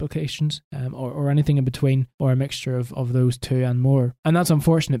 infrastructural implications, or anything in between, or a mixture of those two and more. And that's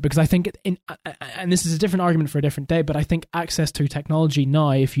unfortunate because I think, and this is a different argument for a different day, but I think access to technology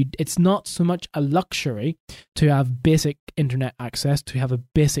now, it's not so much a luxury to have basic internet access, to have a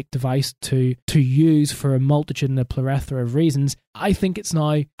basic device to use for a multitude and a plethora of reasons. I think it's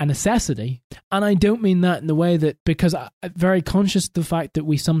now a necessity. And I don't mean that in the way that, because I'm very conscious of the fact that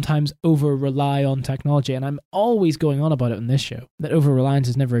we sometimes over-rely on technology, and I'm always going on about it on this show, that over-reliance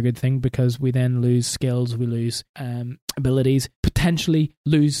is never a good thing because we then lose skills, we lose abilities, potentially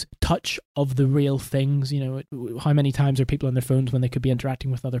lose touch of the real things. You know, how many times are people on their phones when they could be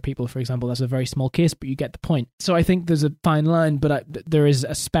interacting with other people, for example? That's a very small case, but you get the point. So I think there's a fine line, but there is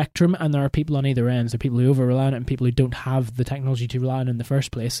a spectrum, and there are people on either ends. There are people who over-rely on it and people who don't have the technology to rely on in the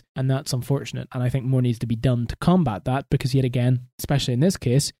first place, and that's unfortunate. And I think more needs to be done to combat that, because yet again, especially in this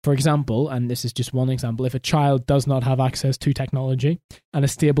case, for example, and this is just one example, if a child does not have access to technology and a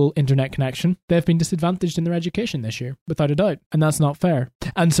stable internet connection, they've been disadvantaged in their education this year, without a doubt, and that's not fair.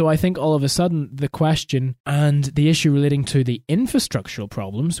 And so I think all of a sudden the question and the issue relating to the infrastructural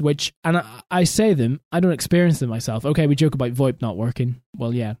problems, which, and I say them, I don't experience them myself. Okay, we joke about VoIP not working.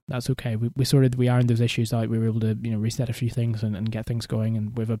 Well, yeah, that's okay. We ironed those issues out. We were able to, reset a few things and get things going,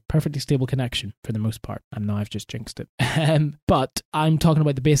 and we have a perfectly stable connection for the most part. And now I've just jinxed it. But I'm talking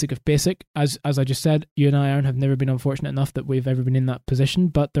about the basic of basic. As I just said, you and I, Aaron, have never been unfortunate enough that we've ever been in that position,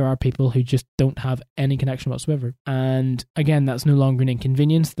 but there are people who just don't have any connection whatsoever. And again, that's no longer an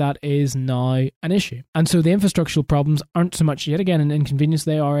inconvenience. That is now an issue. And so the infrastructural problems aren't so much, yet again, an inconvenience.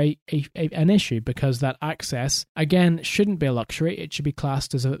 They are an issue, because that access, again, shouldn't be a luxury. It should be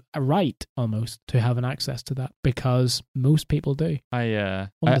classed as a right, almost, to have an access to that, because most people do. One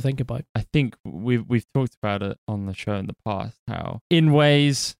to think about. I think we've talked about it on the show in the past, how in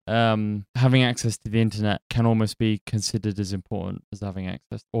ways having access to the internet can almost be considered as important as having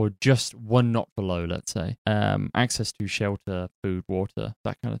access, or just one notch below, let's say, access to shelter, food, water,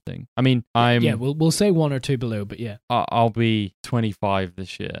 that kind of thing. I mean, we'll say one or two below, but yeah, I'll be 25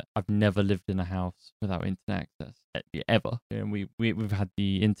 this year. I've never lived in a house without internet access ever, and we've we've had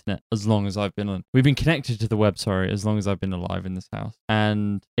the internet as long as I've been on. We've been connected to the web, as long as I've been alive in this house.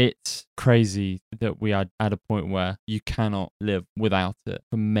 And it's crazy that we are at a point where you cannot live without it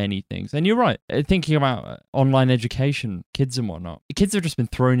for many things. And you're right. Thinking about online education, kids and whatnot, kids have just been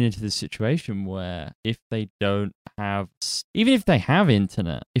thrown into this situation where if they don't have, even if they have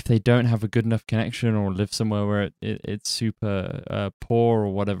internet, if they don't have a good enough connection or live somewhere where it's super poor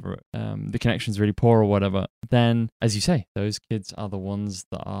or whatever, the connection's really poor or whatever, then, as you say, those kids are the ones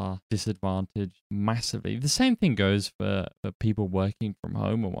that are disadvantaged massively. The same thing goes for people working from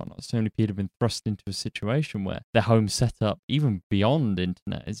home or whatnot. So many people have been thrust into a situation where their home setup, even beyond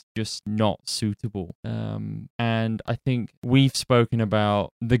internet, is just not suitable. And I think we've spoken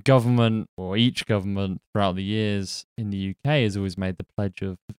about the government, or each government throughout the years in the UK has always made the pledge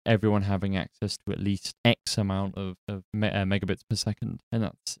of everyone having access to at least X amount of megabits per second. And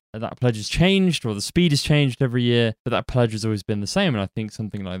that pledge has changed, or the speed has changed every year, but that pledge has always been the same. And I think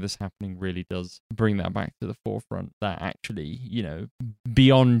something like this happening really does bring that back to the forefront, that actually,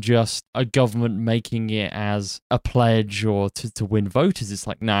 beyond just a government making it as a pledge or to win voters, it's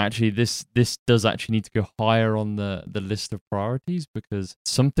like, no, actually this does actually need to go higher on the list of priorities, because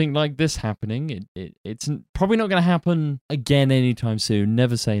something like this happening, it's probably not going to happen again anytime soon.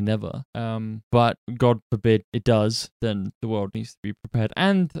 Never say never. But God forbid it does, then the world needs to be prepared.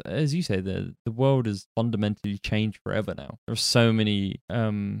 And as you say, the world has fundamentally changed forever now. There are so many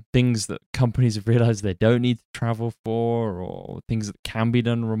things that companies have realized they don't need to travel for, or things that can be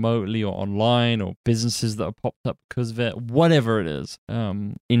done remotely or online, or businesses that have popped up because of it. Whatever it is,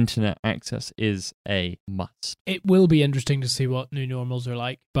 internet access is a must. It will be interesting to see what new normals are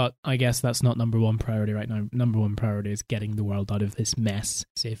like, but I guess that's not number one priority right now. Number one priority is getting the world out of this mess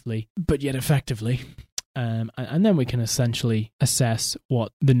safely, but yet effectively. And then we can essentially assess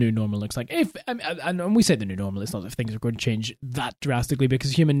what the new normal looks like. And we say the new normal, it's not if things are going to change that drastically,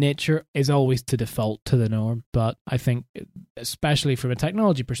 because human nature is always to default to the norm. But I think, especially from a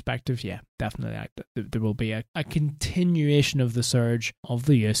technology perspective, yeah, definitely there will be a continuation of the surge of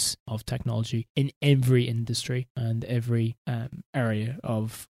the use of technology in every industry and every area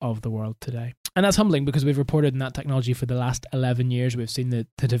of the world today. And that's humbling, because we've reported on that technology for the last 11 years. We've seen the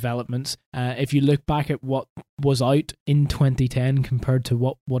developments. If you look back at what was out in 2010 compared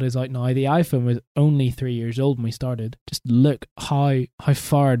to what is out now, the iPhone was only 3 years old when we started. Just look how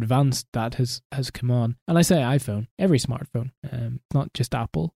far advanced that has come on. And I say iPhone, every smartphone, not just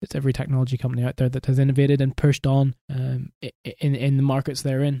Apple. It's every technology company out there that has innovated and pushed on in the markets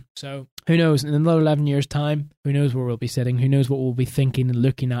they're in. So who knows, in another 11 years' time, who knows where we'll be sitting, who knows what we'll be thinking and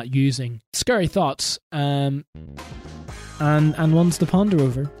looking at, using. Scary thoughts, and ones to ponder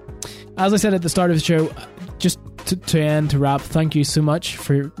over. As I said at the start of the show, just to wrap, thank you so much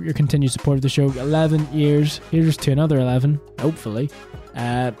for your continued support of the show. 11 years, here's to another 11, hopefully,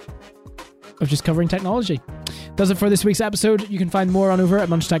 of just covering technology. Does it for this week's episode. You can find more on over at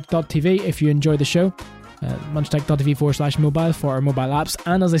munchtech.tv if you enjoy the show. Munchtech.tv/mobile for our mobile apps.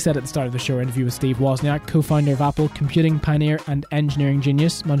 And as I said at the start of the show, our interview with Steve Wozniak, co-founder of Apple, computing pioneer and engineering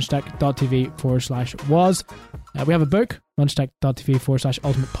genius. Munchtech.tv/Woz. We have a book,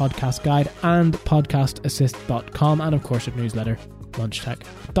 munchtech.tv/ultimate podcast guide, and podcastassist.com, and of course a newsletter,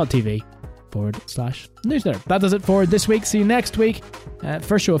 munchtech.tv/newsletter. That does it for this week. See you next week.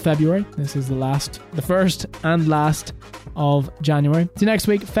 First show of February. This is the first and last of January. See you next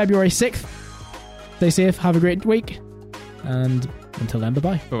week, February 6th. Stay safe, have a great week, and until then,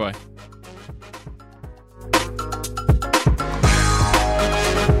 bye-bye. Bye-bye.